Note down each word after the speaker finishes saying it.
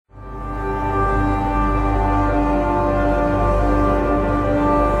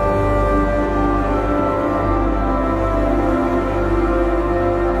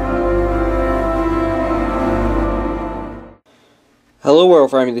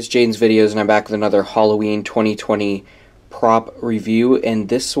for having this Jaden's Videos, and I'm back with another Halloween 2020 prop review, and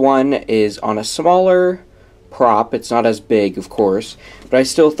this one is on a smaller prop. It's not as big, of course, but I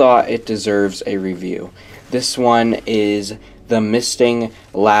still thought it deserves a review. This one is the Misting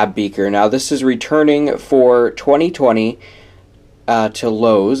Lab Beaker. Now, this is returning for 2020 to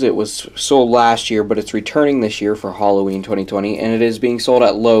Lowe's. It was sold last year, but it's returning this year for Halloween 2020, and it is being sold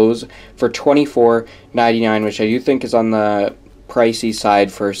at Lowe's for $24.99, which I do think is on the pricey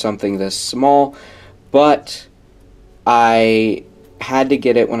side for something this small, but I had to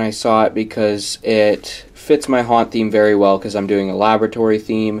get it when I saw it because it fits my haunt theme very well, because I'm doing a laboratory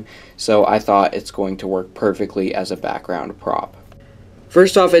theme, so I thought it's going to work perfectly as a background prop.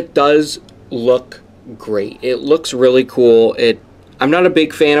 First off, it does look great. It looks really cool. I'm not a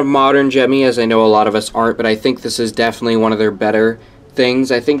big fan of modern Gemmy, as I know a lot of us aren't, but I think this is definitely one of their better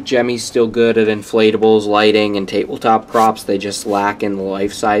things. I think Gemmy's still good at inflatables, lighting, and tabletop props. They just lack in the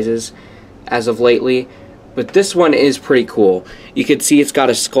life sizes as of lately. But this one is pretty cool. You can see it's got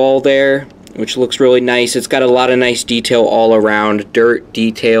a skull there, which looks really nice. It's got a lot of nice detail all around, dirt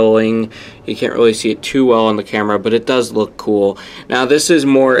detailing. You can't really see it too well on the camera, but it does look cool. Now, this is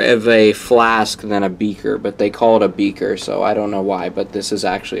more of a flask than a beaker, but they call it a beaker, so I don't know why, but this is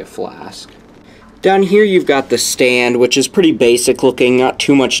actually a flask. Down here you've got the stand, which is pretty basic looking, not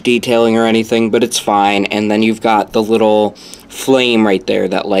too much detailing or anything, but it's fine. And then you've got the little flame right there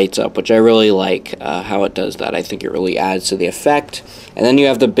that lights up, which I really like how it does that. I think it really adds to the effect. And then you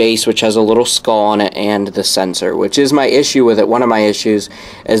have the base, which has a little skull on it, and the sensor, which is my issue with it. One of my issues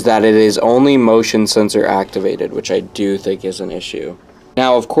is that it is only motion sensor activated, which I do think is an issue.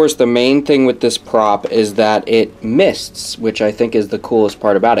 Now, of course, the main thing with this prop is that it mists, which I think is the coolest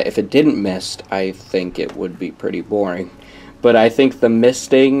part about it. If it didn't mist, I think it would be pretty boring. But I think the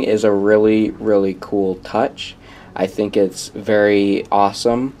misting is a really, really cool touch. I think it's very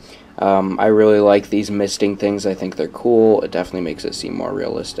awesome. I really like these misting things. I think they're cool. It definitely makes it seem more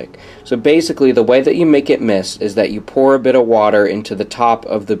realistic. So basically, the way that you make it mist is that you pour a bit of water into the top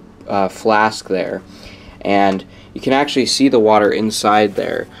of the flask there, and you can actually see the water inside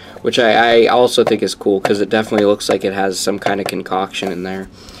there, which I also think is cool, because it definitely looks like it has some kind of concoction in there.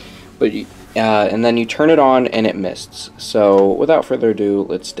 But and then you turn it on and it mists. So without further ado,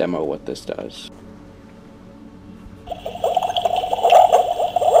 let's demo what this does.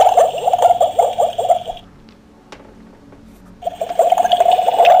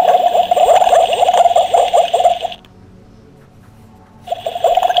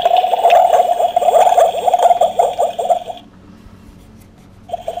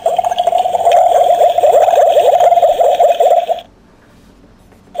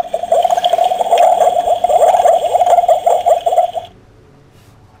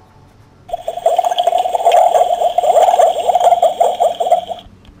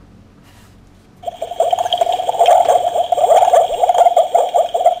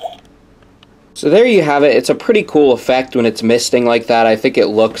 So there you have it. It's a pretty cool effect when it's misting like that. I think it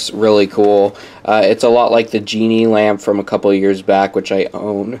looks really cool. It's a lot like the genie lamp from a couple of years back, which I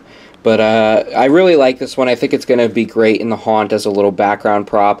own. But I really like this one. I think it's going to be great in the haunt as a little background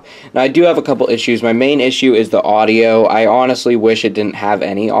prop. Now, I do have a couple issues. My main issue is the audio. I honestly wish it didn't have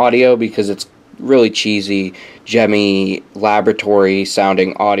any audio, because it's really cheesy, Gemmy, laboratory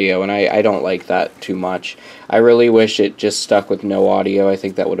sounding audio, and I don't like that too much. I really wish it just stuck with no audio. I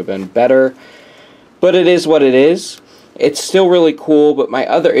think that would have been better. But it is what it is. It's still really cool, but my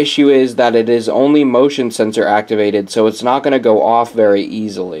other issue is that it is only motion sensor activated, so it's not going to go off very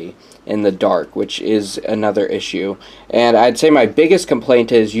easily in the dark, which is another issue. And I'd say my biggest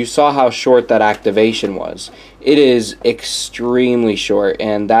complaint is you saw how short that activation was. It is extremely short,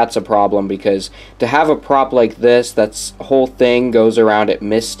 and that's a problem, because to have a prop like this, that's whole thing goes around it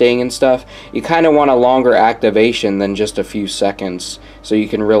misting and stuff, you kind of want a longer activation than just a few seconds, so you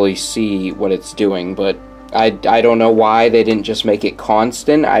can really see what it's doing. But I don't know why they didn't just make it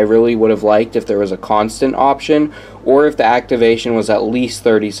constant. I really would have liked if there was a constant option, or if the activation was at least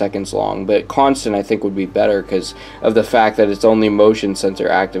 30 seconds long. But constant, I think, would be better because of the fact that it's only motion sensor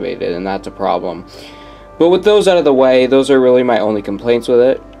activated, and that's a problem. But with those out of the way, those are really my only complaints with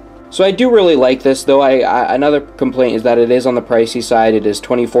it. So I do really like this, though. Another complaint is that it is on the pricey side. It is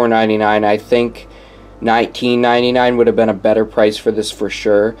 $24.99. I think $19.99 would have been a better price for this for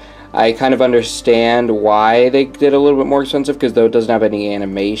sure. I kind of understand why they did a little bit more expensive, because though it doesn't have any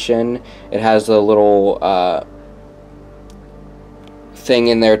animation, it has a little thing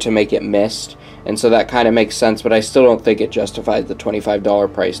in there to make it mist, and so that kind of makes sense, but I still don't think it justifies the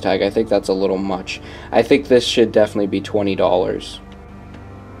 $25 price tag. I think that's a little much. I think this should definitely be $20.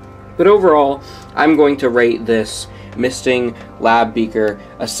 But overall, I'm going to rate this Misting Lab Beaker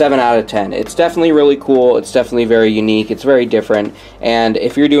a 7 out of 10. It's definitely really cool, it's definitely very unique, it's very different, and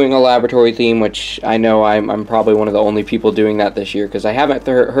if you're doing a laboratory theme, which I know I'm probably one of the only people doing that this year, because I haven't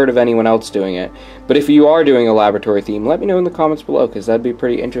heard of anyone else doing it, but if you are doing a laboratory theme, let me know in the comments below, because that'd be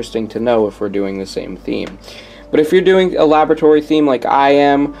pretty interesting to know if we're doing the same theme. But if you're doing a laboratory theme like I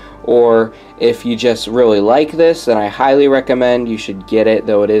am, or if you just really like this, then I highly recommend you should get it.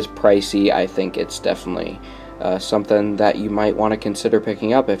 Though it is pricey, I think it's definitely something that you might want to consider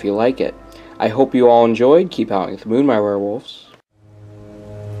picking up if you like it. I hope you all enjoyed. Keep howling at the moon, my werewolves.